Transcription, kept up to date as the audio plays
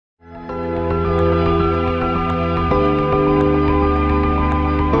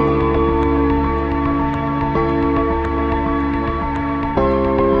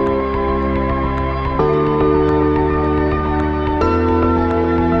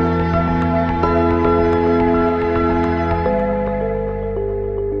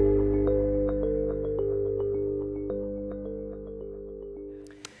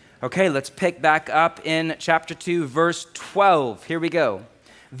Okay, let's pick back up in chapter 2, verse 12. Here we go.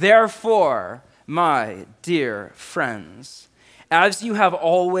 Therefore, my dear friends, as you have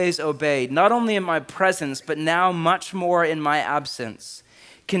always obeyed, not only in my presence, but now much more in my absence,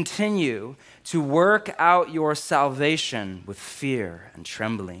 continue to work out your salvation with fear and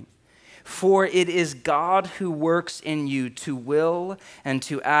trembling. For it is God who works in you to will and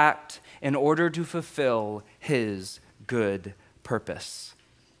to act in order to fulfill his good purpose.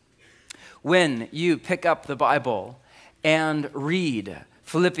 When you pick up the Bible and read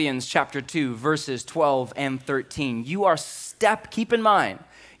Philippians chapter 2, verses 12 and 13, keep in mind,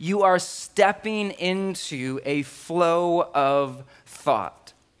 you are stepping into a flow of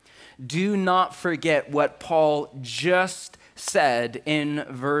thought. Do not forget what Paul just said in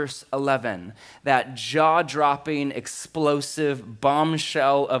verse 11, that jaw-dropping, explosive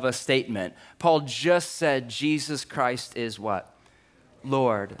bombshell of a statement. Paul just said Jesus Christ is what?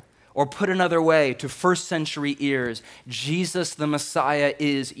 Lord. Or put another way, to first century ears, Jesus the Messiah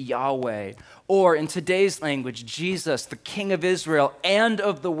is Yahweh. Or in today's language, Jesus, the King of Israel and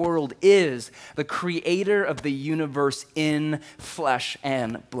of the world, is the creator of the universe in flesh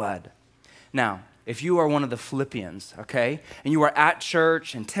and blood. Now, if you are one of the Philippians, okay, and you are at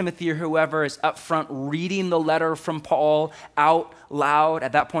church and Timothy or whoever is up front reading the letter from Paul out loud,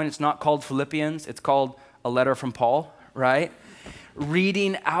 at that point it's not called Philippians, it's called a letter from Paul, right?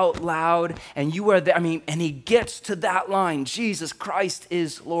 Reading out loud, and you are there, and he gets to that line, Jesus Christ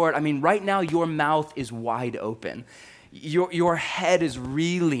is Lord. Right now your mouth is wide open. Your head is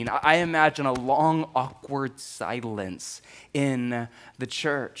reeling. I imagine a long, awkward silence in the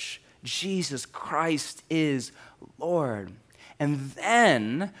church. Jesus Christ is Lord. And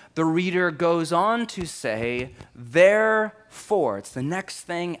then the reader goes on to say, therefore, it's the next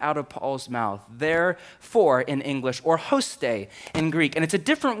thing out of Paul's mouth, therefore in English, or hoste in Greek. And it's a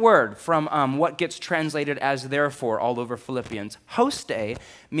different word from what gets translated as therefore all over Philippians. Hoste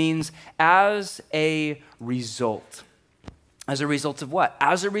means as a result. As a result of what?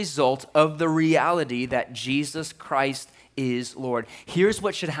 As a result of the reality that Jesus Christ is Lord. Here's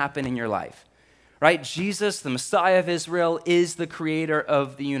what should happen in your life, right? Jesus, the Messiah of Israel, is the creator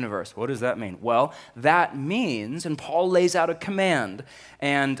of the universe. What does that mean? Well, that means, and Paul lays out a command,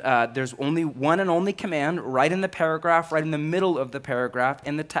 and there's only one and only command right in the paragraph, right in the middle of the paragraph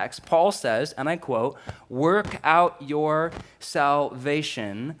in the text. Paul says, and I quote, work out your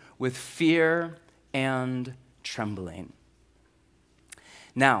salvation with fear and trembling.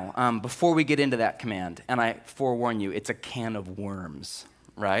 Now, before we get into that command, and I forewarn you, it's a can of worms,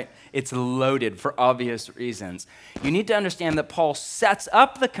 right? It's loaded for obvious reasons. You need to understand that Paul sets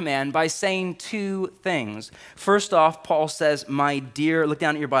up the command by saying two things. First off, Paul says, my dear, look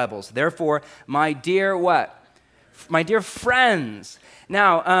down at your Bibles. Therefore, my dear what? My dear friends.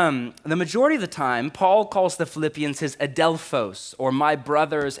 Now, the majority of the time, Paul calls the Philippians his adelphos, or my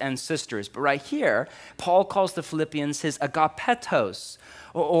brothers and sisters. But right here, Paul calls the Philippians his agapetos,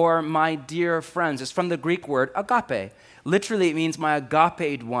 or my dear friends. It's from the Greek word agape. Literally, it means my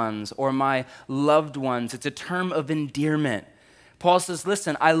agaped ones or my loved ones. It's a term of endearment. Paul says,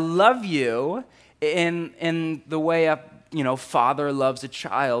 listen, I love you in the way a father loves a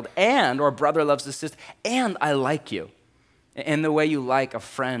child, or a brother loves a sister, and I like you in the way you like a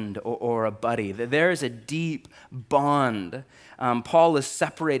friend or a buddy. There is a deep bond. Paul is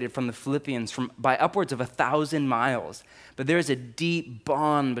separated from the Philippians by upwards of 1,000 miles, but there is a deep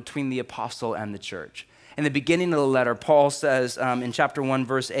bond between the apostle and the church. In the beginning of the letter, Paul says in chapter 1,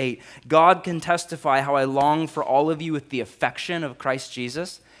 verse 8, God can testify how I long for all of you with the affection of Christ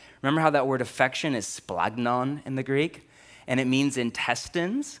Jesus. Remember how that word affection is splagnon in the Greek? And it means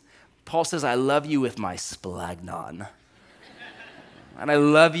intestines. Paul says, I love you with my splagnon. And I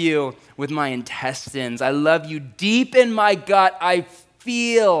love you with my intestines. I love you deep in my gut. I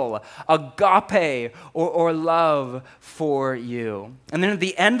feel agape or love for you. And then at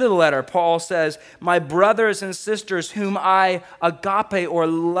the end of the letter, Paul says, my brothers and sisters whom I agape or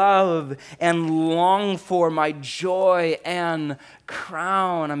love and long for, my joy and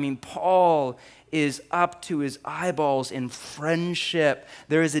crown. Paul is up to his eyeballs in friendship.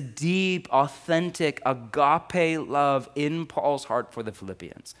 There is a deep, authentic agape love in Paul's heart for the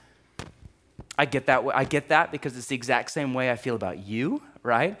Philippians. I get that because it's the exact same way I feel about you,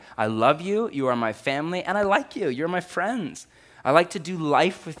 right? I love you, you are my family, and I like you, you're my friends. I like to do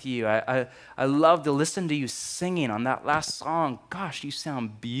life with you. I love to listen to you singing on that last song. Gosh, you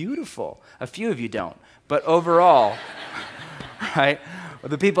sound beautiful. A few of you don't, but overall, right?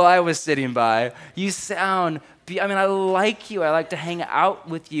 The people I was sitting by, you sound, I like you. I like to hang out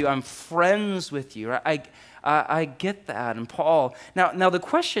with you. I'm friends with you. I get that. And Paul, now the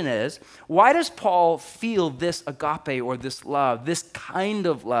question is, why does Paul feel this agape or this love, this kind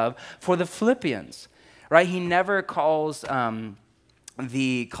of love for the Philippians, right? He never calls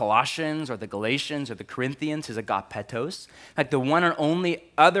the Colossians or the Galatians or the Corinthians his agapetos. Like the one and only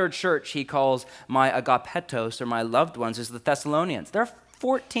other church he calls my agapetos or my loved ones is the Thessalonians. There are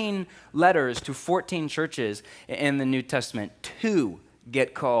 14 letters to 14 churches in the New Testament. 2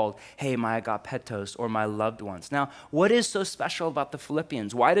 get called, hey, my agapetos or my loved ones. Now, what is so special about the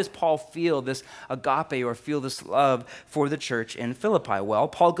Philippians? Why does Paul feel this agape or feel this love for the church in Philippi? Well,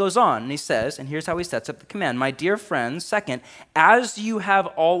 Paul goes on and he says, and here's how he sets up the command, my dear friends, second, as you have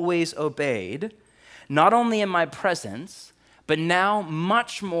always obeyed, not only in my presence, but now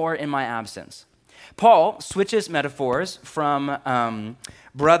much more in my absence. Paul switches metaphors from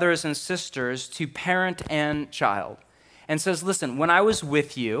brothers and sisters to parent and child. And says, listen, when I was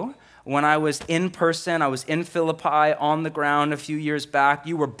with you, when I was in person, I was in Philippi on the ground a few years back,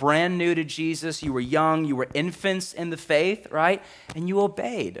 you were brand new to Jesus, you were young, you were infants in the faith, right? And you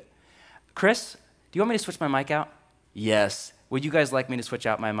obeyed. Chris, do you want me to switch my mic out? Yes. Would you guys like me to switch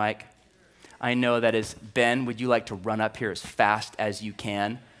out my mic? I know that is Ben. Would you like to run up here as fast as you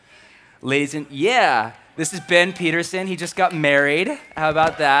can? Ladies and, yeah, this is Ben Peterson. He just got married. How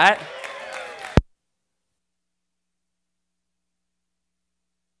about that?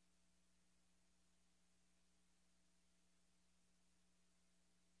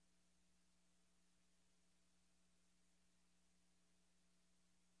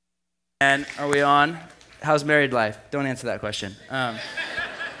 And are we on? How's married life? Don't answer that question.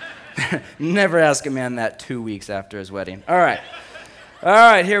 Never ask a man that 2 weeks after his wedding. All right,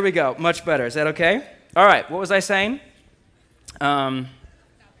 here we go. Much better. Is that okay? All right, what was I saying?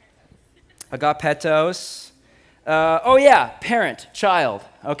 Agapetos. Oh yeah, parent, child.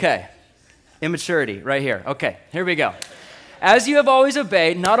 Okay. Immaturity, right here. Okay, here we go. As you have always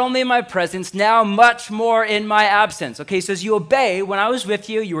obeyed, not only in my presence, now much more in my absence. Okay, so as you obey, when I was with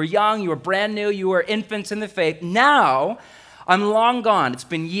you, you were young, you were brand new, you were infants in the faith. Now, I'm long gone. It's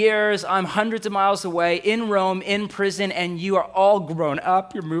been years. I'm hundreds of miles away in Rome, in prison, and you are all grown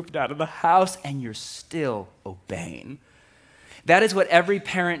up. You're moved out of the house, and you're still obeying. That is what every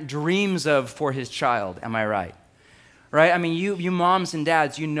parent dreams of for his child. Am I right? Right? I mean, you moms and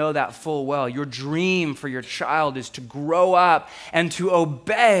dads, you know that full well. Your dream for your child is to grow up and to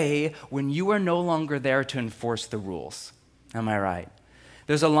obey when you are no longer there to enforce the rules. Am I right?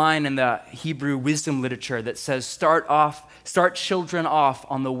 There's a line in the Hebrew wisdom literature that says, start children off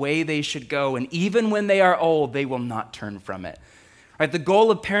on the way they should go, and even when they are old, they will not turn from it. Right? The goal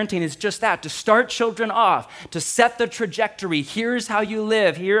of parenting is just that, to start children off, to set the trajectory. Here's how you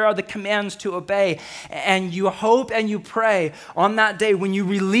live. Here are the commands to obey. And you hope and you pray on that day when you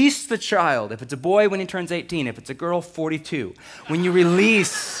release the child, if it's a boy when he turns 18, if it's a girl, 42, when you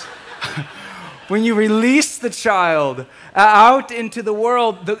release the child out into the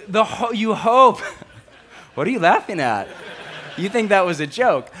world, you hope. What are you laughing at? You think that was a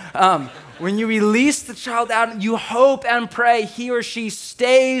joke. When you release the child out, you hope and pray he or she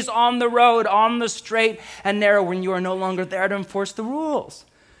stays on the road, on the straight and narrow when you are no longer there to enforce the rules.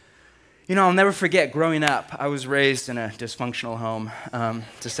 You know, I'll never forget growing up. I was raised in a dysfunctional home,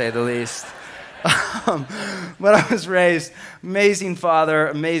 to say the least. But I was raised, amazing father,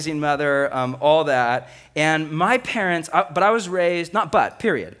 amazing mother, all that. And my parents,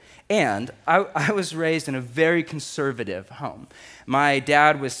 period. And I was raised in a very conservative home. My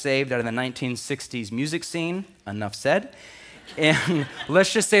dad was saved out of the 1960s music scene, enough said. And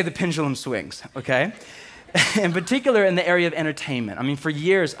let's just say the pendulum swings, okay? In particular in the area of entertainment. I mean, for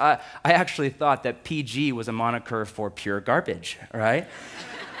years, I actually thought that PG was a moniker for pure garbage, right?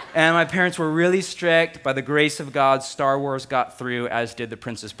 And my parents were really strict. By the grace of God, Star Wars got through, as did The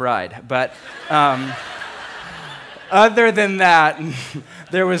Princess Bride. But other than that,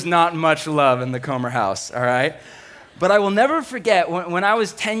 there was not much love in the Comer house, all right? But I will never forget, when I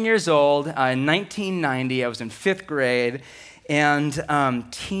was 10 years old, in 1990, I was in 5th grade, and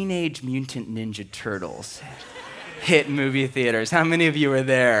Teenage Mutant Ninja Turtles hit movie theaters. How many of you were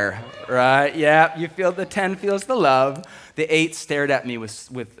there, right? Yeah, you feel the 10 feels the love. The 8 stared at me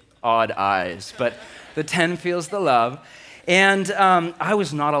with odd eyes, but the 10 feels the love. And I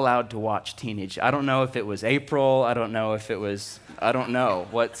was not allowed to watch teenage. I don't know if it was April. I don't know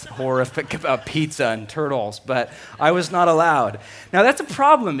what's horrific about pizza and turtles, but I was not allowed. Now, that's a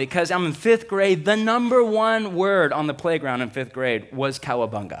problem because I'm in 5th grade. The number one word on the playground in 5th grade was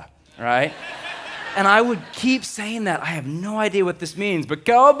cowabunga, right? And I would keep saying that. I have no idea what this means, but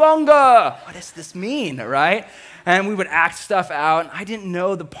cowabunga, what does this mean, right? And we would act stuff out. I didn't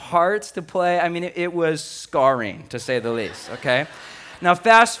know the parts to play. I mean, it was scarring, to say the least, okay? Now,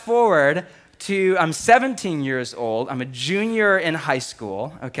 fast forward to, I'm 17 years old. I'm a junior in high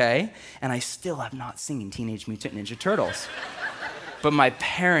school, okay? And I still have not seen Teenage Mutant Ninja Turtles. But my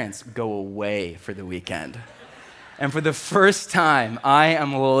parents go away for the weekend. And for the first time, I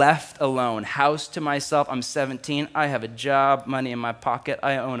am left alone, house to myself. I'm 17. I have a job, money in my pocket.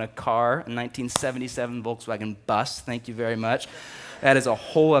 I own a car, a 1977 Volkswagen bus. Thank you very much. That is a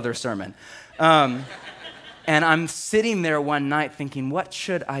whole other sermon. And I'm sitting there one night thinking, what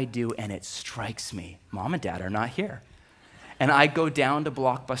should I do? And it strikes me, Mom and Dad are not here. And I go down to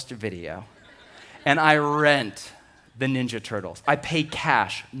Blockbuster Video, and I rent the Ninja Turtles. I pay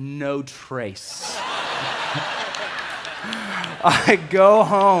cash, no trace. I go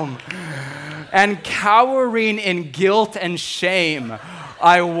home, and cowering in guilt and shame,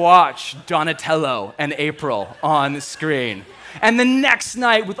 I watch Donatello and April on the screen. And the next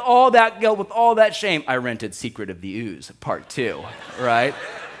night, with all that guilt, with all that shame, I rented Secret of the Ooze, Part 2, right?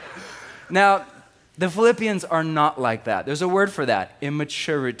 Now, the Philippians are not like that. There's a word for that,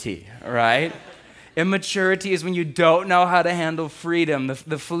 immaturity, right? Immaturity is when you don't know how to handle freedom.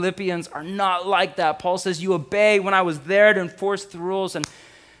 The Philippians are not like that. Paul says, you obey when I was there to enforce the rules, and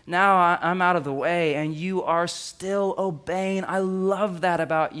now I'm out of the way, and you are still obeying. I love that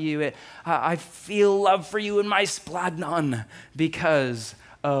about you. I feel love for you in my splagnon because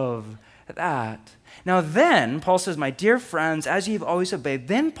of that. Now then, Paul says, my dear friends, as you've always obeyed,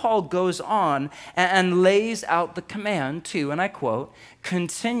 then Paul goes on and lays out the command to, and I quote,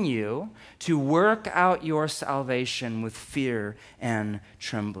 continue to work out your salvation with fear and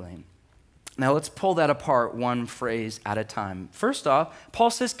trembling. Now let's pull that apart one phrase at a time. First off, Paul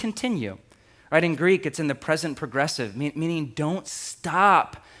says continue. Right? In Greek, it's in the present progressive, meaning don't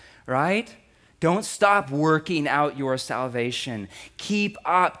stop, right? Don't stop working out your salvation. Keep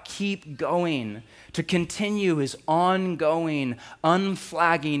up, keep going. To continue is ongoing,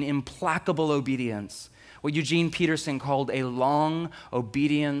 unflagging, implacable obedience. What Eugene Peterson called a long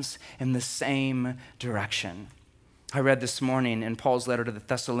obedience in the same direction. I read this morning in Paul's letter to the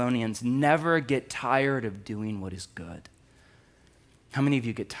Thessalonians, never get tired of doing what is good. How many of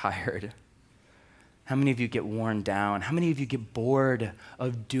you get tired? How many of you get worn down? How many of you get bored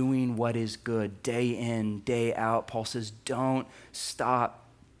of doing what is good day in, day out? Paul says, don't stop.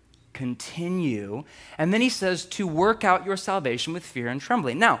 Continue. And then he says to work out your salvation with fear and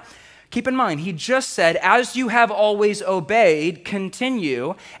trembling. Now, keep in mind, he just said, as you have always obeyed,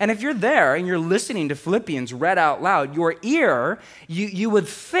 continue. And if you're there and you're listening to Philippians read out loud, your ear, you would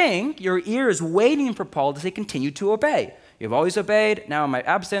think your ear is waiting for Paul to say, continue to obey. You've always obeyed, now in my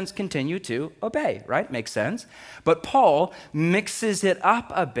absence, continue to obey, right? Makes sense. But Paul mixes it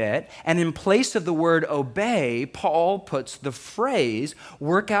up a bit, and in place of the word obey, Paul puts the phrase,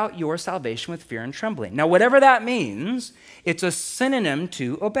 work out your salvation with fear and trembling. Now, whatever that means, it's a synonym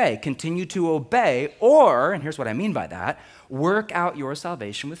to obey. Continue to obey, or, and here's what I mean by that, work out your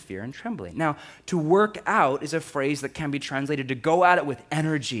salvation with fear and trembling. Now, to work out is a phrase that can be translated to go at it with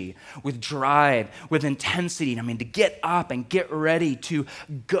energy, with drive, with intensity. I mean, to get up and get ready, to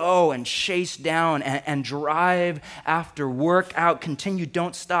go and chase down and drive after, work out, continue,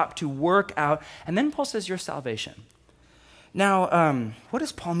 don't stop, to work out. And then Paul says your salvation. Now, what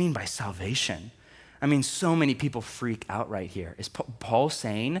does Paul mean by salvation? I mean, so many people freak out right here. Is Paul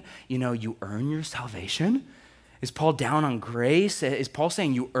saying, you earn your salvation? Is Paul down on grace? Is Paul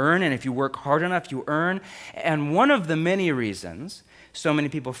saying you earn, and if you work hard enough, you earn? And one of the many reasons so many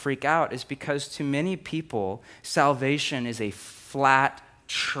people freak out is because to many people, salvation is a flat,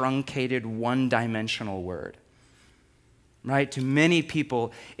 truncated, one-dimensional word. Right? To many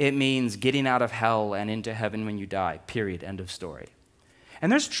people, it means getting out of hell and into heaven when you die, period, end of story.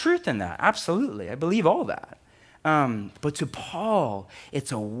 And there's truth in that, absolutely. I believe all that. But to Paul,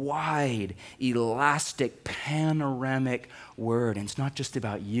 it's a wide, elastic, panoramic word. And it's not just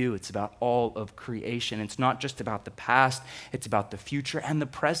about you, it's about all of creation. It's not just about the past, it's about the future and the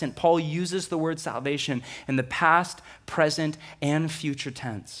present. Paul uses the word salvation in the past, present, and future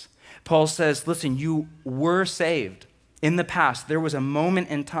tense. Paul says, listen, you were saved. In the past, there was a moment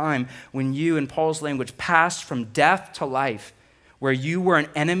in time when you, in Paul's language, passed from death to life, where you were an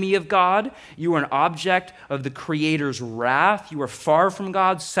enemy of God, you were an object of the Creator's wrath, you were far from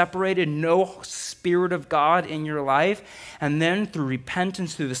God, separated, no Spirit of God in your life, and then through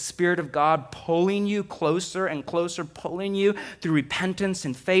repentance, through the Spirit of God pulling you closer and closer, pulling you through repentance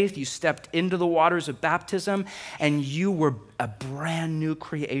and faith, you stepped into the waters of baptism, and you were a brand new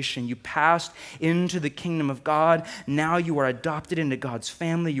creation. You passed into the kingdom of God. Now you are adopted into God's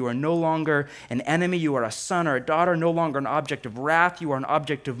family. You are no longer an enemy. You are a son or a daughter, no longer an object of wrath. You are an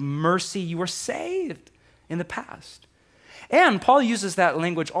object of mercy. You are saved in the past. And Paul uses that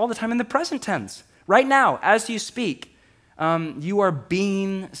language all the time in the present tense. Right now, as you speak, you are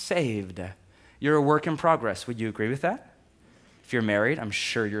being saved. You're a work in progress. Would you agree with that? If you're married, I'm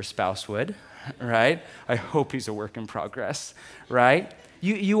sure your spouse would, right? I hope he's a work in progress, right?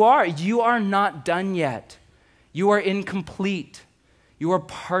 You are not done yet. You are incomplete. You are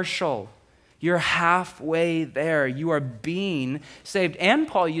partial. You're halfway there. You are being saved. And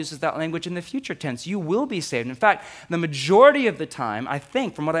Paul uses that language in the future tense. You will be saved. In fact, the majority of the time, I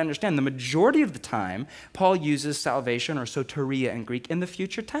think, from what I understand, the majority of the time, Paul uses salvation or soteria in Greek in the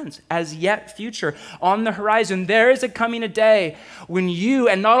future tense, as yet future, on the horizon. There is coming a day when you,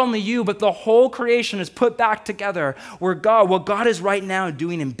 and not only you, but the whole creation is put back together, where what God is right now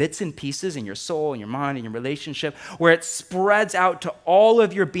doing in bits and pieces in your soul, in your mind, in your relationship, where it spreads out to all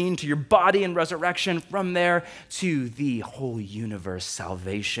of your being, to your body and resurrection, from there to the whole universe,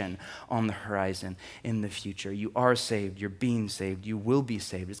 salvation on the horizon in the future. You are saved, you're being saved, you will be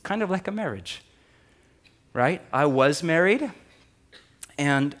saved. It's kind of like a marriage, right? I was married,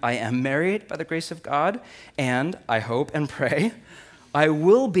 and I am married by the grace of God, and I hope and pray I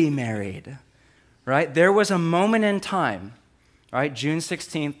will be married, right? There was a moment in time, right? June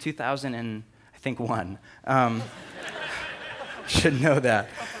 16th, 2001. Should know that.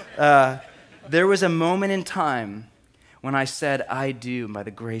 There was a moment in time when I said, I do, by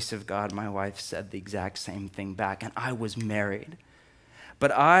the grace of God. My wife said the exact same thing back, and I was married.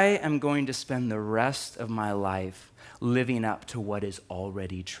 But I am going to spend the rest of my life living up to what is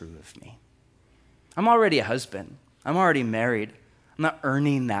already true of me. I'm already a husband. I'm already married. I'm not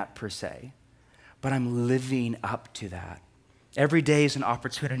earning that per se, but I'm living up to that. Every day is an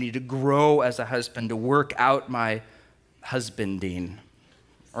opportunity to grow as a husband, to work out my husbanding,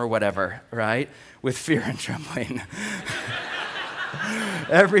 or whatever, right? With fear and trembling.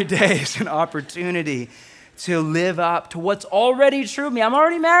 Every day is an opportunity to live up to what's already true of me. I'm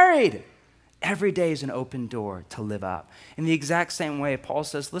already married. Every day is an open door to live up. In the exact same way, Paul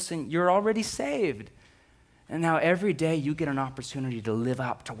says, listen, you're already saved. And now every day you get an opportunity to live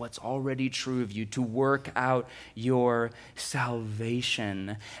up to what's already true of you, to work out your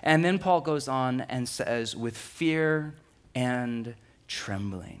salvation. And then Paul goes on and says, with fear and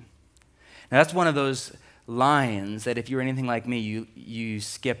trembling. Now that's one of those lines that if you're anything like me, you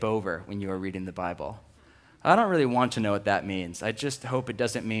skip over when you are reading the Bible. I don't really want to know what that means. I just hope it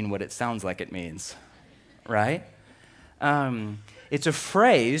doesn't mean what it sounds like it means, right? It's a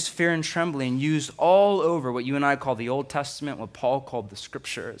phrase, fear and trembling, used all over what you and I call the Old Testament, what Paul called the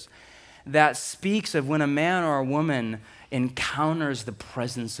Scriptures, that speaks of when a man or a woman encounters the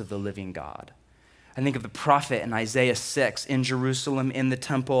presence of the living God. I think of the prophet in Isaiah 6 in Jerusalem, in the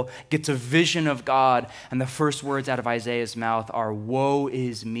temple, gets a vision of God, and the first words out of Isaiah's mouth are, woe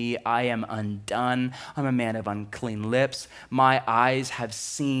is me, I am undone. I'm a man of unclean lips. My eyes have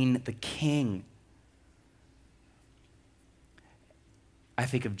seen the King. I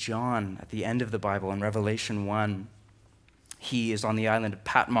think of John at the end of the Bible in Revelation 1. He is on the island of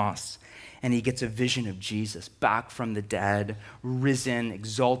Patmos, and he gets a vision of Jesus back from the dead, risen,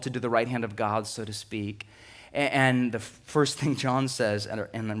 exalted to the right hand of God, so to speak. And the first thing John says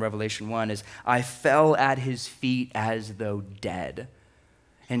in Revelation 1 is, I fell at his feet as though dead.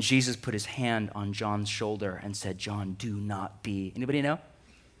 And Jesus put his hand on John's shoulder and said, John, do not be, anybody know?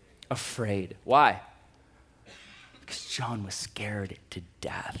 Afraid. Why? Because John was scared to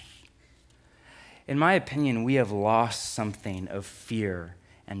death. In my opinion, we have lost something of fear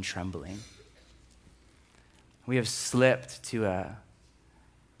and trembling. We have slipped to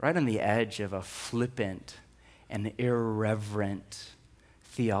right on the edge of a flippant and irreverent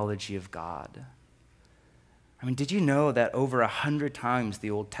theology of God. I mean, did you know that over 100 times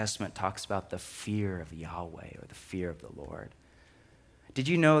the Old Testament talks about the fear of Yahweh or the fear of the Lord? Did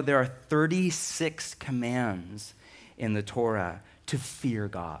you know there are 36 commands in the Torah to fear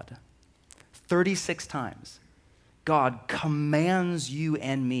God? 36 times. God commands you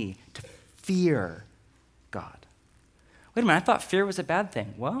and me to fear God. Wait a minute, I thought fear was a bad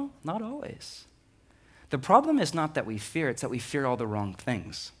thing. Well, not always. The problem is not that we fear, it's that we fear all the wrong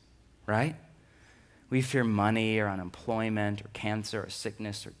things, right? We fear money or unemployment or cancer or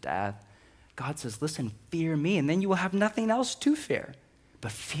sickness or death. God says, listen, fear me, and then you will have nothing else to fear,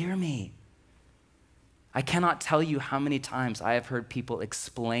 but fear me. I cannot tell you how many times I have heard people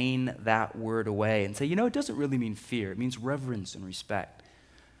explain that word away and say, you know, it doesn't really mean fear. It means reverence and respect.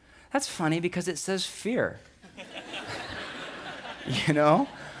 That's funny because it says fear. You know?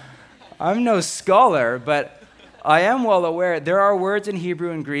 I'm no scholar, but I am well aware there are words in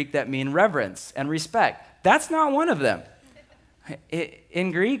Hebrew and Greek that mean reverence and respect. That's not one of them.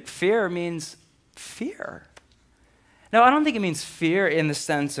 In Greek, fear means fear. Now, I don't think it means fear in the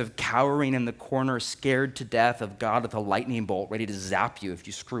sense of cowering in the corner, scared to death of God with a lightning bolt ready to zap you if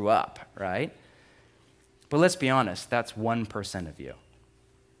you screw up, right? But let's be honest, that's 1% of you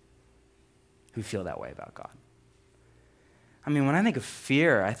who feel that way about God. I mean, when I think of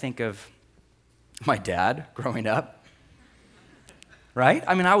fear, I think of my dad growing up, right?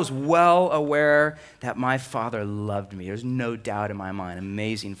 I mean, I was well aware that my father loved me. There's no doubt in my mind,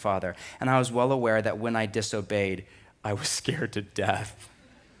 amazing father. And I was well aware that when I disobeyed, I was scared to death,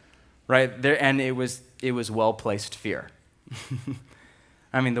 right? And it was well-placed fear.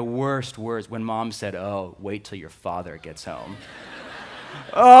 I mean, the worst words when mom said, "Oh, wait till your father gets home."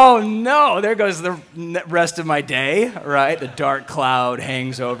 Oh no, there goes the rest of my day, right? The dark cloud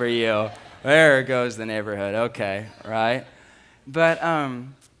hangs over you. There goes the neighborhood, okay, right? But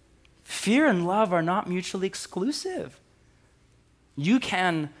fear and love are not mutually exclusive. You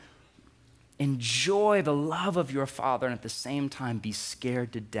can enjoy the love of your father and at the same time be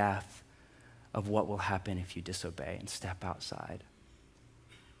scared to death of what will happen if you disobey and step outside.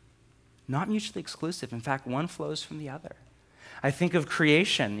 Not mutually exclusive. In fact, one flows from the other. I think of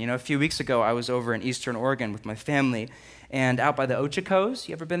creation. You know, a few weeks ago, I was over in Eastern Oregon with my family, and out by the Ochicos,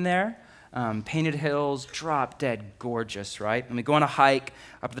 you ever been there? Painted hills, drop dead gorgeous, right? And we go on a hike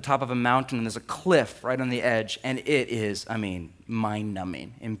up at the top of a mountain, and there's a cliff right on the edge, and it is, I mean,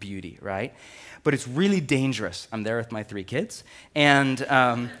 mind-numbing in beauty, right? But it's really dangerous. I'm there with my 3 kids, and,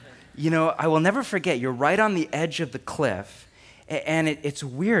 you know, I will never forget, you're right on the edge of the cliff, and it's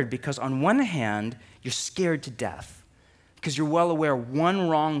weird because on one hand, you're scared to death, because you're well aware one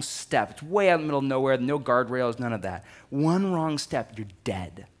wrong step, it's way out in the middle of nowhere, no guardrails, none of that. One wrong step, you're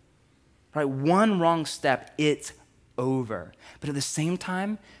dead. Right? One wrong step, it's over. But at the same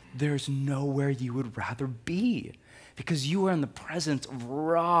time, there's nowhere you would rather be because you are in the presence of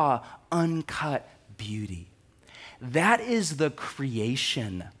raw, uncut beauty. That is the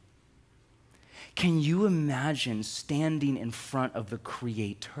creation. Can you imagine standing in front of the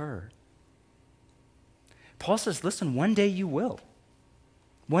Creator? Paul says, listen, one day you will.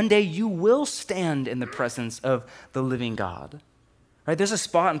 One day you will stand in the presence of the living God. Right? There's a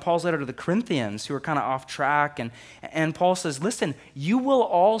spot in Paul's letter to the Corinthians who are kind of off track, and Paul says, listen, you will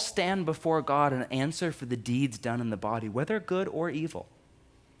all stand before God and answer for the deeds done in the body, whether good or evil.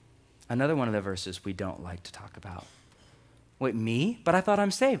 Another one of the verses we don't like to talk about. Wait, me? But I thought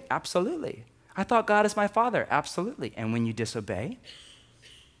I'm saved. Absolutely. I thought God is my Father. Absolutely. And when you disobey,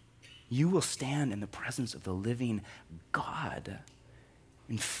 you will stand in the presence of the living God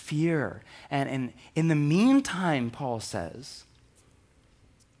in fear. And in the meantime, Paul says,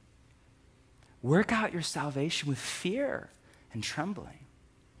 work out your salvation with fear and trembling.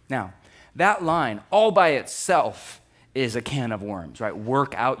 Now, that line all by itself is a can of worms, right?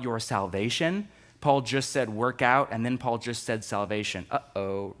 Work out your salvation. Paul just said work out, and then Paul just said salvation.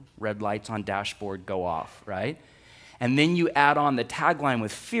 Uh-oh, red lights on dashboard go off, right? And then you add on the tagline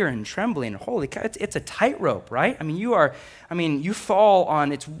with fear and trembling. Holy cow, it's a tightrope, right? I mean, you fall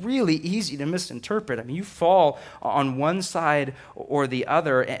on, it's really easy to misinterpret. I mean, you fall on one side or the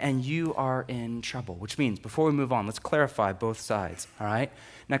other, and you are in trouble, which means, before we move on, let's clarify both sides, all right?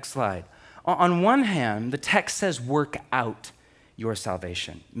 Next slide. On one hand, the text says work out your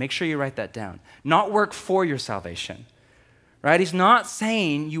salvation. Make sure you write that down. Not work for your salvation. Right? He's not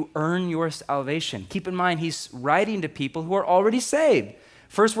saying you earn your salvation. Keep in mind, he's writing to people who are already saved.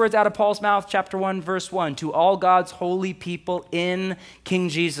 First words out of Paul's mouth, chapter 1, verse 1, to all God's holy people in King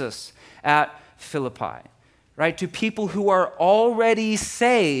Jesus at Philippi. Right? To people who are already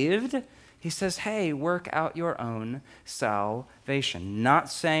saved, he says, hey, work out your own salvation.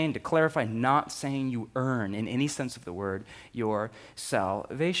 Not saying, to clarify, not saying you earn, in any sense of the word, your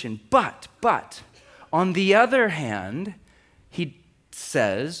salvation. But, on the other hand, he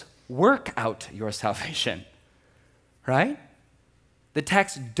says, work out your salvation, right? The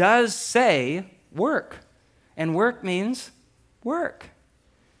text does say work, and work means work,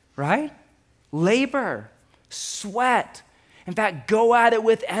 right? Labor, sweat. In fact, go at it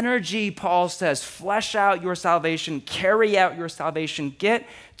with energy, Paul says. Flesh out your salvation, carry out your salvation, get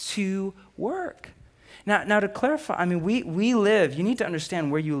to work. Now to clarify, I mean, we live, you need to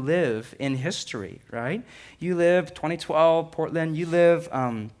understand where you live in history, right? You live 2012, Portland, you live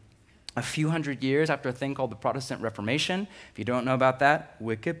a few hundred years after a thing called the Protestant Reformation. If you don't know about that,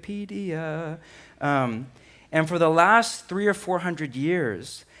 Wikipedia. And for the last 300 or 400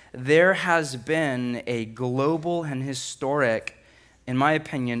 years, there has been a global and historic in my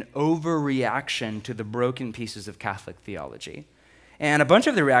opinion, overreaction to the broken pieces of Catholic theology. And a bunch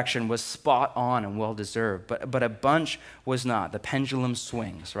of the reaction was spot on and well-deserved, but a bunch was not. The pendulum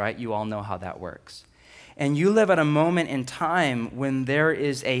swings, right? You all know how that works. And you live at a moment in time when there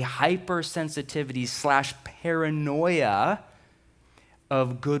is a hypersensitivity / paranoia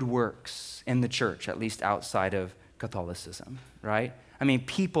of good works in the church, at least outside of Catholicism, right? I mean,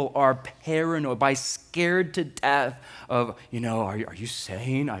 people are paranoid, scared to death of, are you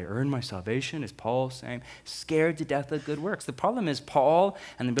saying I earned my salvation? Is Paul saying? Scared to death of good works. The problem is Paul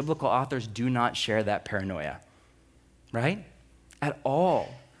and the biblical authors do not share that paranoia, right? At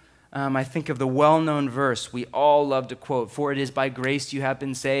all. I think of the well-known verse we all love to quote, for it is by grace you have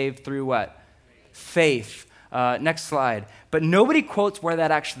been saved through what? Faith. Next slide. But nobody quotes where that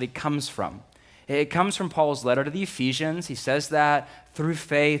actually comes from. It comes from Paul's letter to the Ephesians. He says that through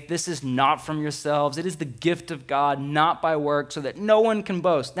faith, this is not from yourselves. It is the gift of God, not by works, so that no one can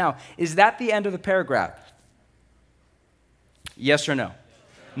boast. Now, is that the end of the paragraph? Yes or no?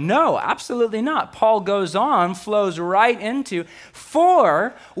 No, absolutely not. Paul goes on, flows right into,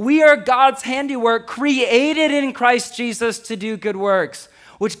 for we are God's handiwork, created in Christ Jesus to do good works,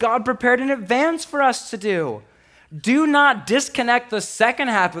 which God prepared in advance for us to do. Do not disconnect the second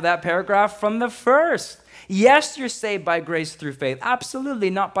half of that paragraph from the first. Yes, you're saved by grace through faith. Absolutely,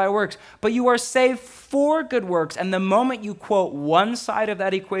 not by works. But you are saved for good works. And the moment you quote one side of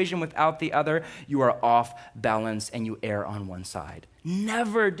that equation without the other, you are off balance and you err on one side.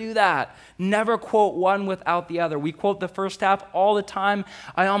 Never do that. Never quote one without the other. We quote the first half all the time.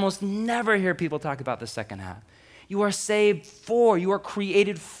 I almost never hear people talk about the second half. You are saved for, you are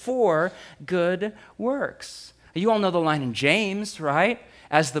created for good works. You all know the line in James, right?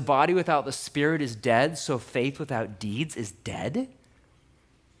 As the body without the spirit is dead, so faith without deeds is dead.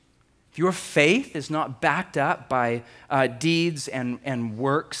 If your faith is not backed up by deeds and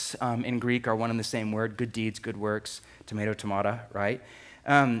works, in Greek are one and the same word, good deeds, good works, tomato, tomato, right?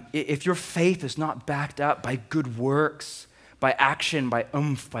 If your faith is not backed up by good works, by action, by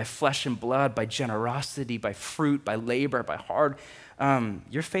oomph, by flesh and blood, by generosity, by fruit, by labor, by hard,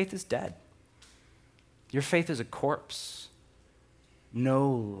 your faith is dead. Your faith is a corpse. No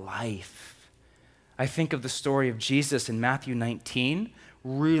life. I think of the story of Jesus in Matthew 19,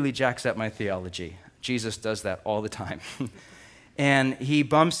 really jacks up my theology. Jesus does that all the time. And he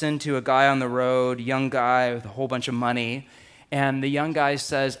bumps into a guy on the road, young guy with a whole bunch of money, and the young guy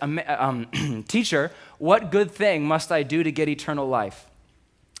says, teacher, what good thing must I do to get eternal life?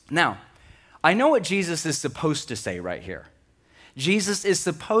 Now, I know what Jesus is supposed to say right here. Jesus is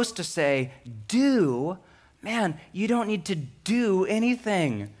supposed to say, man, you don't need to do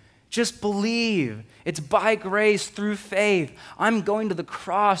anything. Just believe. It's by grace through faith. I'm going to the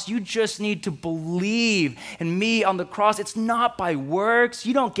cross. You just need to believe in me on the cross. It's not by works.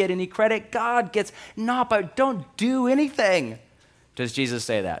 You don't get any credit. God gets not by, don't do anything. Does Jesus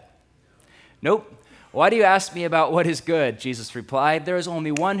say that? Nope. Why do you ask me about what is good? Jesus replied, there is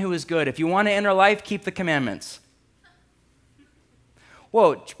only one who is good. If you want to enter life, keep the commandments.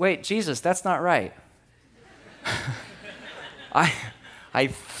 Whoa, wait, Jesus, that's not right. I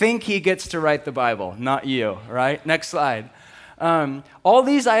think he gets to write the Bible, not you, right? Next slide. All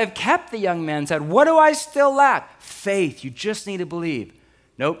these I have kept, the young man said. What do I still lack? Faith. You just need to believe.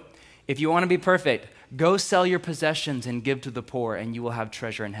 Nope. If you want to be perfect, go sell your possessions and give to the poor, and you will have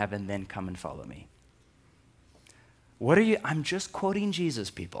treasure in heaven. Then come and follow me. I'm just quoting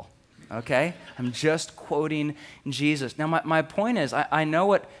Jesus, people. Okay? I'm just quoting Jesus. Now, my point is, I know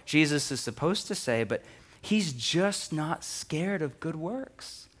what Jesus is supposed to say, but he's just not scared of good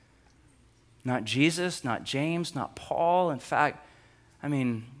works. Not Jesus, not James, not Paul. In fact,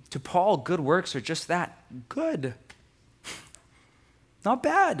 to Paul, good works are just that, good. Not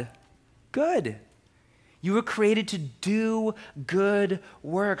bad, good. You were created to do good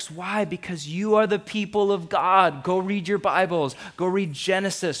works. Why? Because you are the people of God. Go read your Bibles. Go read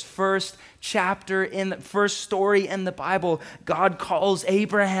Genesis, first story in the Bible. God calls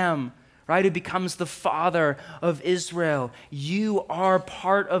Abraham, right, who becomes the father of Israel. You are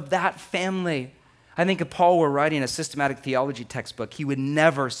part of that family. I think if Paul were writing a systematic theology textbook, he would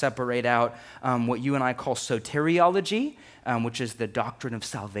never separate out what you and I call soteriology, which is the doctrine of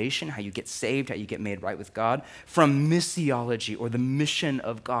salvation, how you get saved, how you get made right with God, from missiology, or the mission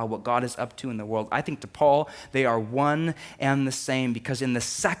of God, what God is up to in the world. I think to Paul, they are one and the same, because in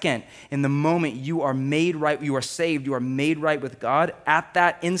the moment you are made right, you are saved, you are made right with God, at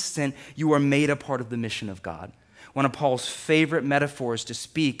that instant, you are made a part of the mission of God. One of Paul's favorite metaphors to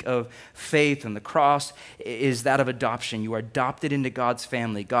speak of faith and the cross is that of adoption. You are adopted into God's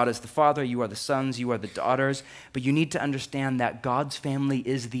family. God is the father, you are the sons, you are the daughters. But you need to understand that God's family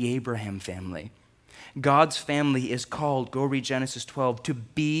is the Abraham family. God's family is called, go read Genesis 12, to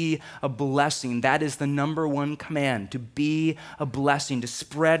be a blessing. That is the number one command, to be a blessing, to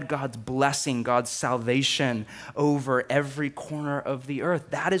spread God's blessing, God's salvation over every corner of the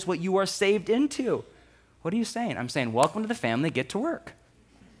earth. That is what you are saved into. What are you saying? I'm saying, welcome to the family, get to work.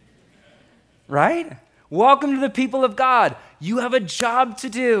 Right? Welcome to the people of God. You have a job to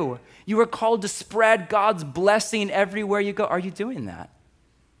do. You are called to spread God's blessing everywhere you go. Are you doing that?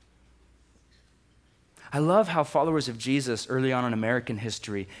 I love how followers of Jesus early on in American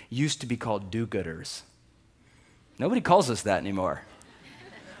history used to be called do-gooders. Nobody calls us that anymore.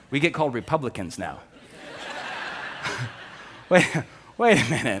 We get called Republicans now. Wait a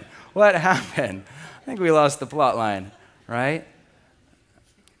minute. What happened? I think we lost the plot line, right?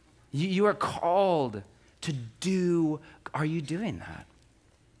 You are called to do. Are you doing that?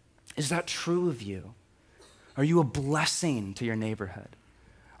 Is that true of you? Are you a blessing to your neighborhood?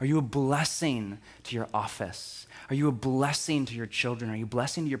 Are you a blessing to your office? Are you a blessing to your children? Are you a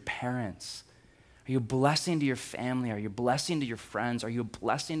blessing to your parents? Are you a blessing to your family? Are you a blessing to your friends? Are you a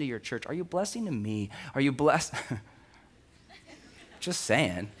blessing to your church? Are you a blessing to me? Are you blessed? Just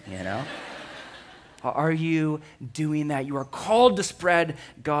saying, you know. Are you doing that? You are called to spread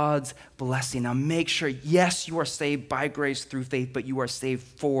God's blessing. Now make sure, yes, you are saved by grace through faith, but you are saved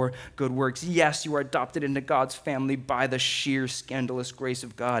for good works. Yes, you are adopted into God's family by the sheer scandalous grace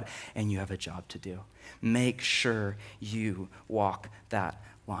of God, and you have a job to do. Make sure you walk that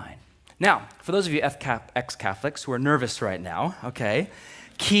line. Now, for those of you ex-Catholics who are nervous right now, okay,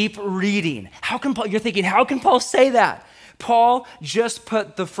 keep reading. You're thinking, how can Paul say that? Paul just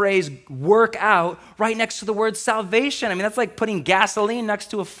put the phrase work out right next to the word salvation. I mean, that's like putting gasoline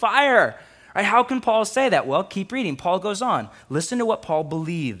next to a fire. Right? How can Paul say that? Well, keep reading. Paul goes on. Listen to what Paul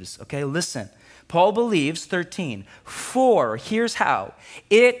believes. Okay, listen. Paul believes, 13, for, here's how,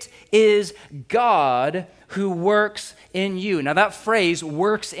 it is God who works in you. Now that phrase,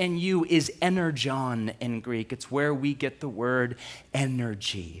 works in you, is energon in Greek. It's where we get the word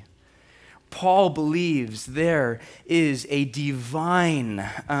energy. Paul believes there is a divine,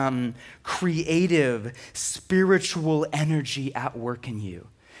 creative, spiritual energy at work in you.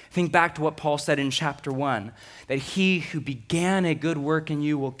 Think back to what Paul said in chapter 1, that he who began a good work in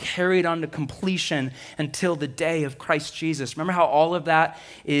you will carry it on to completion until the day of Christ Jesus. Remember how all of that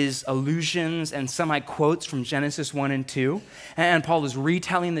is allusions and semi-quotes from Genesis 1 and 2? And Paul is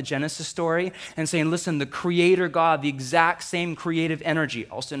retelling the Genesis story and saying, listen, the Creator God, the exact same creative energy,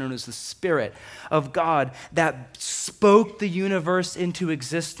 also known as the Spirit of God, that spoke the universe into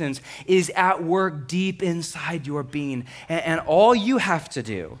existence, is at work deep inside your being. And all you have to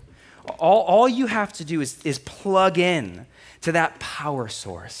do, all you have to do is plug in to that power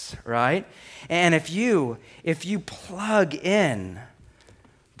source, right? And if you plug in,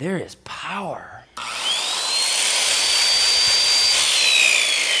 there is power.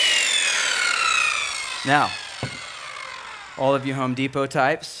 Now, all of you Home Depot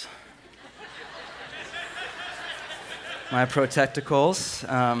types, my protecticals,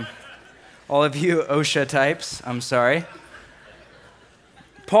 all of you OSHA types, I'm sorry.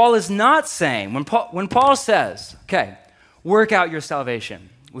 Paul is not saying, when Paul says, okay, work out your salvation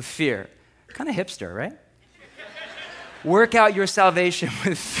with fear, kind of hipster, right? Work out your salvation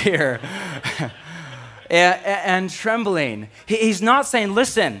with fear and trembling. He's not saying,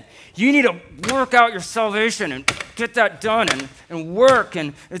 listen, you need to work out your salvation and get that done and work,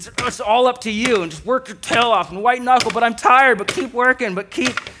 and it's all up to you, and just work your tail off and white knuckle, but I'm tired, but keep working, but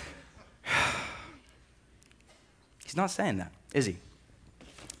keep. He's not saying that, is he?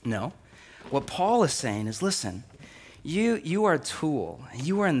 No. What Paul is saying is, listen, you are a tool.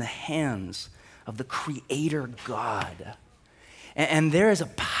 You are in the hands of the Creator God. And there is a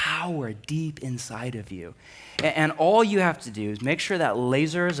power deep inside of you. And all you have to do is make sure that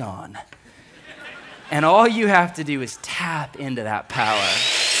laser is on. And all you have to do is tap into that power.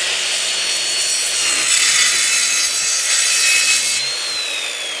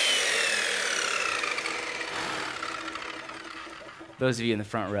 Those of you in the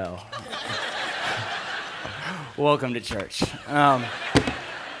front row, welcome to church. Now,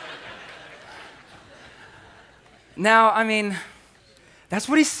 I mean, that's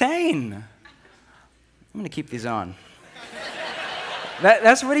what he's saying. I'm going to keep these on.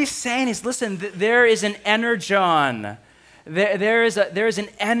 That's what he's saying is, listen, there is an energon. There is an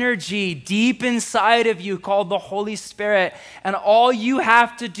energy deep inside of you called the Holy Spirit, and all you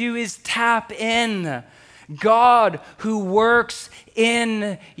have to do is tap in. God who works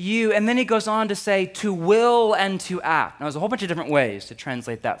in you. And then he goes on to say, to will and to act. Now, there's a whole bunch of different ways to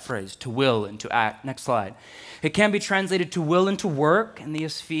translate that phrase, to will and to act. Next slide. It can be translated to will and to work in the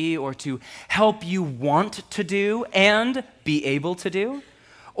ESV, or to help you want to do and be able to do,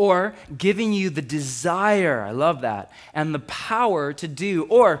 or giving you the desire, I love that, and the power to do,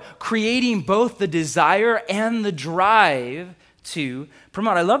 or creating both the desire and the drive to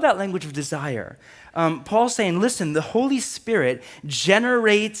promote. I love that language of desire. Paul's saying, listen, the Holy Spirit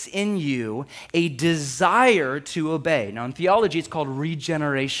generates in you a desire to obey. Now, in theology, it's called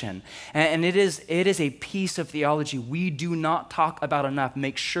regeneration. And it is a piece of theology we do not talk about enough.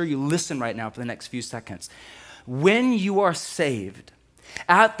 Make sure you listen right now for the next few seconds. When you are saved,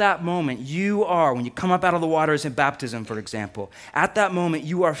 at that moment, when you come up out of the waters in baptism, for example, at that moment,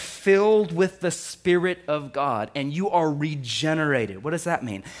 you are filled with the Spirit of God and you are regenerated. What does that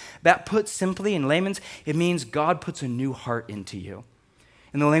mean? That put simply in layman's, it means God puts a new heart into you.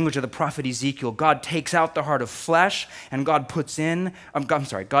 In the language of the prophet Ezekiel, God takes out the heart of flesh and God takes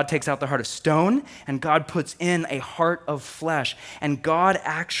out the heart of stone and God puts in a heart of flesh. And God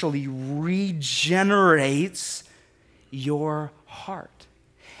actually regenerates your heart.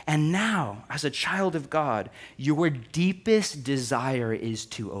 And now, as a child of God, your deepest desire is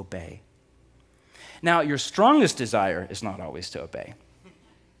to obey. Now, your strongest desire is not always to obey,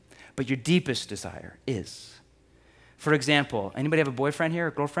 but your deepest desire is. For example, anybody have a boyfriend here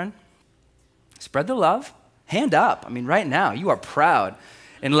or girlfriend? Spread the love. Hand up. I mean, right now, you are proud.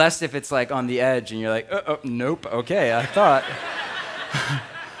 Unless if it's like on the edge and you're like, nope, okay, I thought.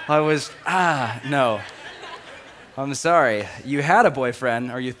 No. I'm sorry, you had a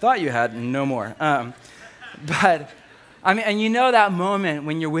boyfriend, or you thought you had, no more. But, I mean, and you know that moment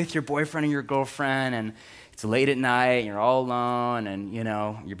when you're with your boyfriend or your girlfriend, and it's late at night, and you're all alone, and, you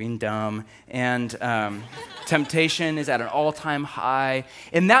know, you're being dumb, and temptation is at an all-time high.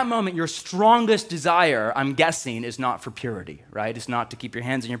 In that moment, your strongest desire, I'm guessing, is not for purity, right? It's not to keep your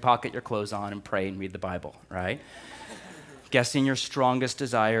hands in your pocket, your clothes on, and pray and read the Bible, right? Guessing your strongest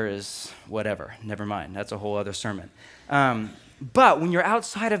desire is whatever. Never mind. That's a whole other sermon. But when you're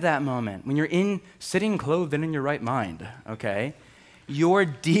outside of that moment, when you're sitting clothed and in your right mind, okay, your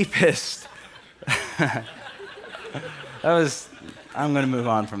deepest... I'm going to move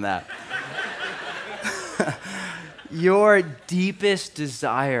on from that. Your deepest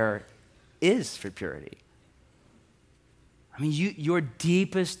desire is for purity. I mean, your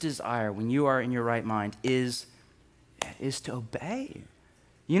deepest desire when you are in your right mind is to obey.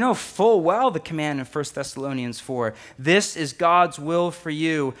 You know full well the command in 1 Thessalonians 4. This is God's will for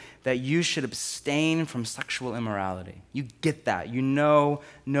you, that you should abstain from sexual immorality. You get that. You know,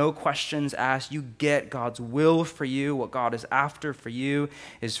 no questions asked. You get God's will for you. What God is after for you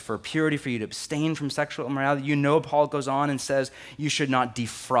is for purity, for you to abstain from sexual immorality. You know Paul goes on and says you should not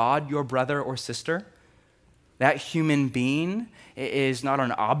defraud your brother or sister. That human being is not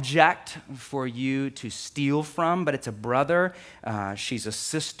an object for you to steal from, but it's a brother. She's a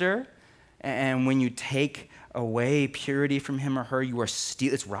sister. And when you take away purity from him or her,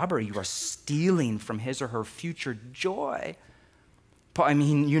 it's robbery. You are stealing from his or her future joy. I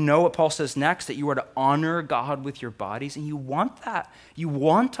mean, you know what Paul says next, that you are to honor God with your bodies, and you want that. You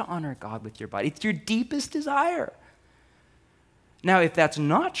want to honor God with your body. It's your deepest desire. Now, if that's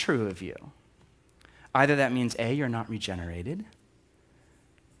not true of you, either that means A, you're not regenerated,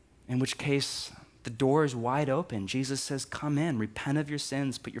 in which case the door is wide open. Jesus says, come in, repent of your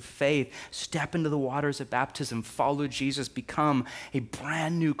sins, put your faith, step into the waters of baptism, follow Jesus, become a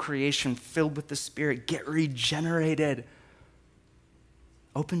brand new creation filled with the Spirit, get regenerated.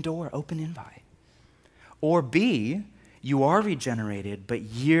 Open door, open invite. Or B, you are regenerated, but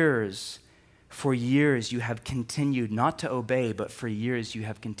for years you have continued not to obey, but for years you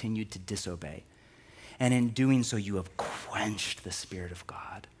have continued to disobey. And in doing so, you have quenched the Spirit of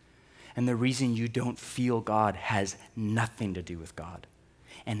God. And the reason you don't feel God has nothing to do with God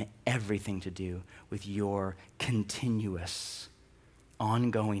and everything to do with your continuous,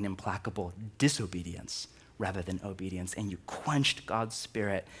 ongoing, implacable disobedience rather than obedience. And you quenched God's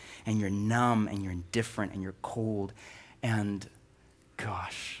Spirit, and you're numb, and you're indifferent, and you're cold. And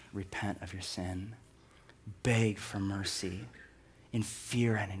gosh, repent of your sin. Beg for mercy in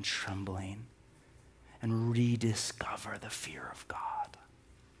fear and in trembling, and rediscover the fear of God.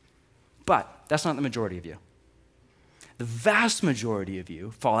 But that's not the majority of you. The vast majority of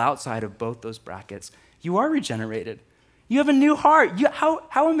you fall outside of both those brackets. You are regenerated. You have a new heart.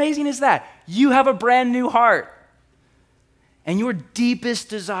 How amazing is that? You have a brand new heart. And your deepest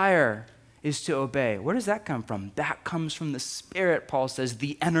desire is to obey. Where does that come from? That comes from the Spirit, Paul says,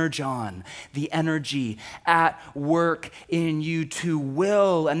 the energon, the energy at work in you to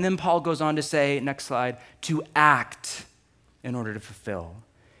will. And then Paul goes on to say, next slide, to act in order to fulfill.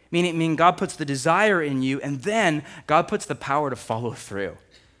 Meaning God puts the desire in you, and then God puts the power to follow through.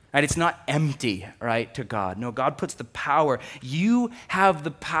 Right? It's not empty, right, to God. No, God puts the power. You have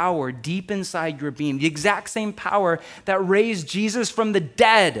the power deep inside your being, the exact same power that raised Jesus from the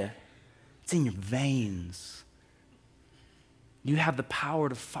dead. It's in your veins. You have the power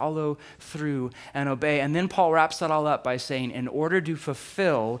to follow through and obey. And then Paul wraps that all up by saying, in order to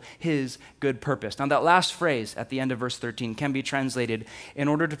fulfill his good purpose. Now, that last phrase at the end of verse 13 can be translated, in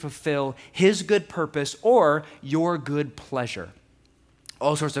order to fulfill his good purpose or your good pleasure.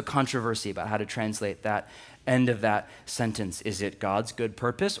 All sorts of controversy about how to translate that end of that sentence. Is it God's good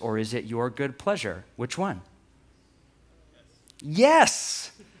purpose or is it your good pleasure? Which one?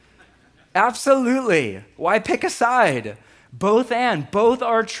 Yes. Absolutely. Why pick a side? Both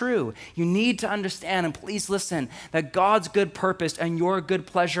are true. You need to understand, and please listen, that God's good purpose and your good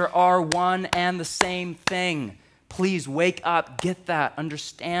pleasure are one and the same thing. Please wake up, get that,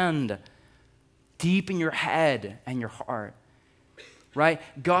 understand deep in your head and your heart. Right?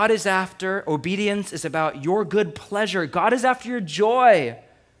 God is after, obedience is about your good pleasure. God is after your joy.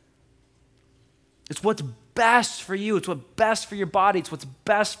 It's what's best for you. It's what's best for your body. It's what's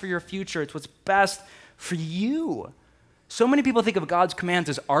best for your future. It's what's best for you. So many people think of God's commands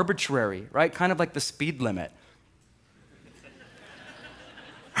as arbitrary, right? Kind of like the speed limit.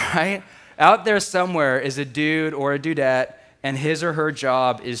 Right? Out there somewhere is a dude or a dudette, and his or her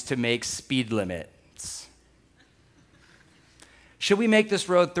job is to make speed limits. Should we make this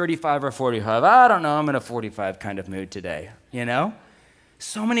road 35 or 45? I don't know. I'm in a 45 kind of mood today, you know?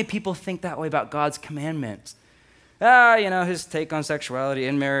 So many people think that way about God's commandments. His take on sexuality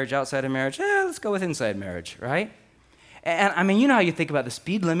in marriage, outside of marriage. Let's go with inside marriage, right? And I mean, you know how you think about the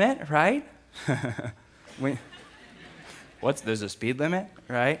speed limit, right? There's a speed limit,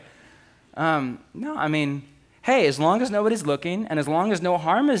 right? No, I mean, hey, as long as nobody's looking and as long as no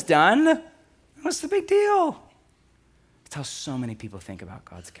harm is done, what's the big deal? It's how so many people think about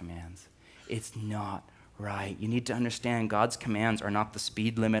God's commands. It's not right. You need to understand God's commands are not the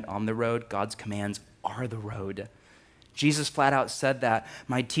speed limit on the road. God's commands are the road. Jesus flat out said that.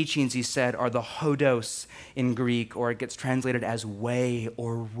 My teachings, he said, are the hodos in Greek, or it gets translated as way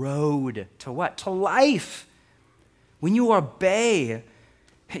or road. To what? To life. When you obey,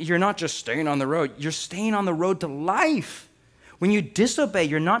 you're not just staying on the road. You're staying on the road to life. When you disobey,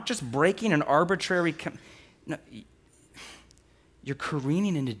 you're not just breaking an arbitrary... You're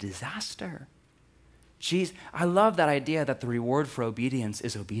careening into disaster. Jeez, I love that idea that the reward for obedience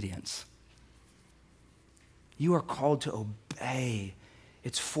is obedience. You are called to obey.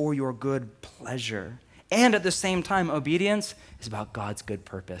 It's for your good pleasure. And at the same time, obedience is about God's good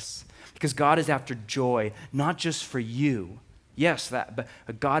purpose. Because God is after joy, not just for you. Yes, but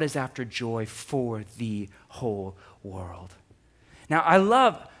God is after joy for the whole world. Now, I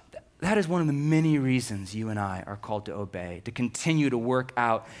love... That is one of the many reasons you and I are called to obey, to continue to work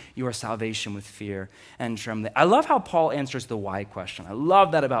out your salvation with fear and trembling. I love how Paul answers the why question. I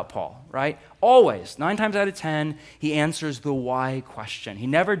love that about Paul, right? Always, 9 times out of 10, he answers the why question. He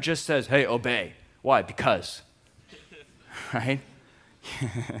never just says, hey, obey. Why? Because. Right?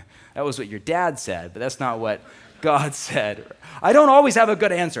 That was what your dad said, but that's not what God said. I don't always have a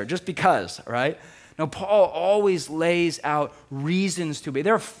good answer, just because, right? Now, Paul always lays out reasons to obey.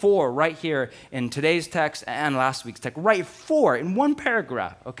 There are 4 right here in today's text and last week's text, right? 4 in one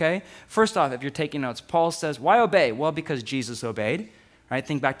paragraph, okay? First off, if you're taking notes, Paul says, why obey? Well, because Jesus obeyed, right?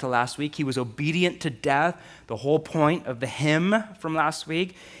 Think back to last week. He was obedient to death. The whole point of the hymn from last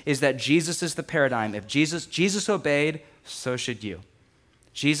week is that Jesus is the paradigm. If Jesus obeyed, so should you.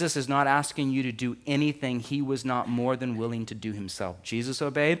 Jesus is not asking you to do anything he was not more than willing to do himself. Jesus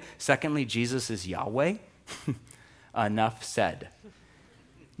obeyed. Secondly, Jesus is Yahweh. Enough said.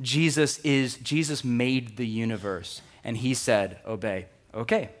 Jesus made the universe, and he said, obey.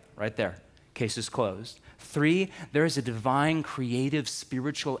 Okay, right there. Case is closed. 3, there is a divine, creative,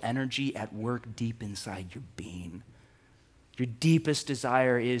 spiritual energy at work deep inside your being. Your deepest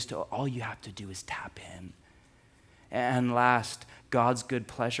desire is to, all you have to do is tap in. And last, God's good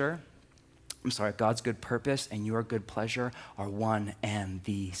purpose and your good pleasure are one and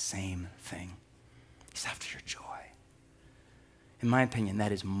the same thing. He's after your joy. In my opinion,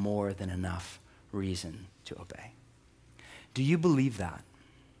 that is more than enough reason to obey. Do you believe that?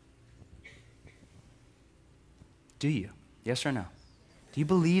 Do you? Yes or no? Do you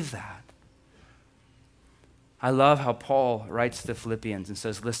believe that? I love how Paul writes to the Philippians and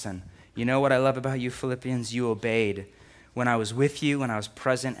says, listen, You know what I love about you, Philippians? You obeyed when I was with you, when I was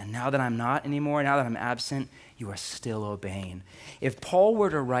present, and now that I'm not anymore, now that I'm absent, you are still obeying. If Paul were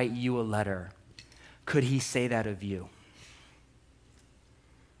to write you a letter, could he say that of you?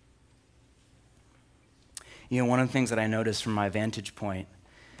 You know, one of the things that I noticed from my vantage point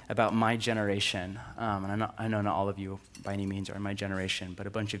about my generation, and I know not all of you by any means are in my generation, but a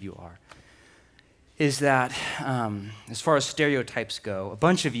bunch of you are, is that as far as stereotypes go, a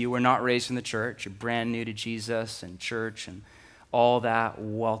bunch of you were not raised in the church. You're brand new to Jesus and church and all that.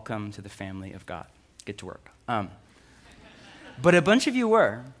 Welcome to the family of God. Get to work. But a bunch of you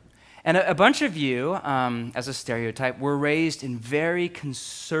were. And a bunch of you, as a stereotype, were raised in very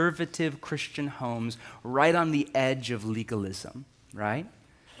conservative Christian homes right on the edge of legalism, right?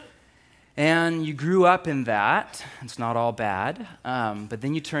 And you grew up in that. It's not all bad. But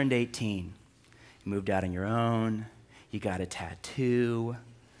then you turned 18. You moved out on your own. You got a tattoo.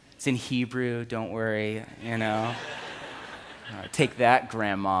 It's in Hebrew, don't worry, you know. Take that,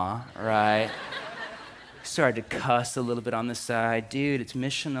 grandma, right? Started to cuss a little bit on the side. Dude, it's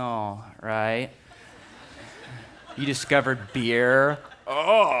missional, right? You discovered beer.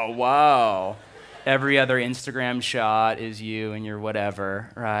 Oh, wow. Every other Instagram shot is you and your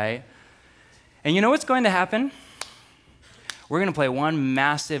whatever, right? And you know what's going to happen? We're going to play one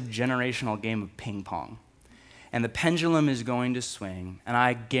massive generational game of ping pong. And the pendulum is going to swing. And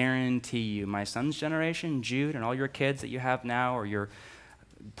I guarantee you, my son's generation, Jude, and all your kids that you have now or you're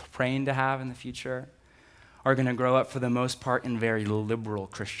praying to have in the future, are going to grow up for the most part in very liberal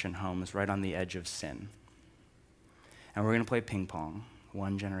Christian homes right on the edge of sin. And we're going to play ping pong,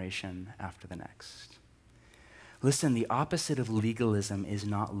 one generation after the next. Listen, the opposite of legalism is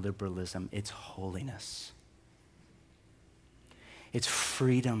not liberalism, it's holiness. It's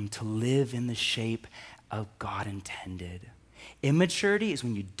freedom to live in the shape of God intended. Immaturity is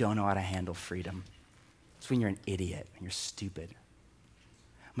when you don't know how to handle freedom. It's when you're an idiot and you're stupid.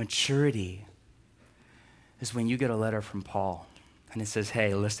 Maturity is when you get a letter from Paul and it says,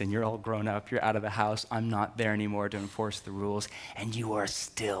 hey, listen, you're all grown up, you're out of the house, I'm not there anymore to enforce the rules, and you are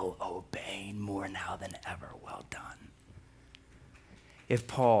still obeying more now than ever. Well done. If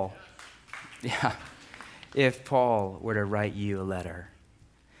Paul were to write you a letter,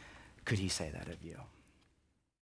 could he say that of you?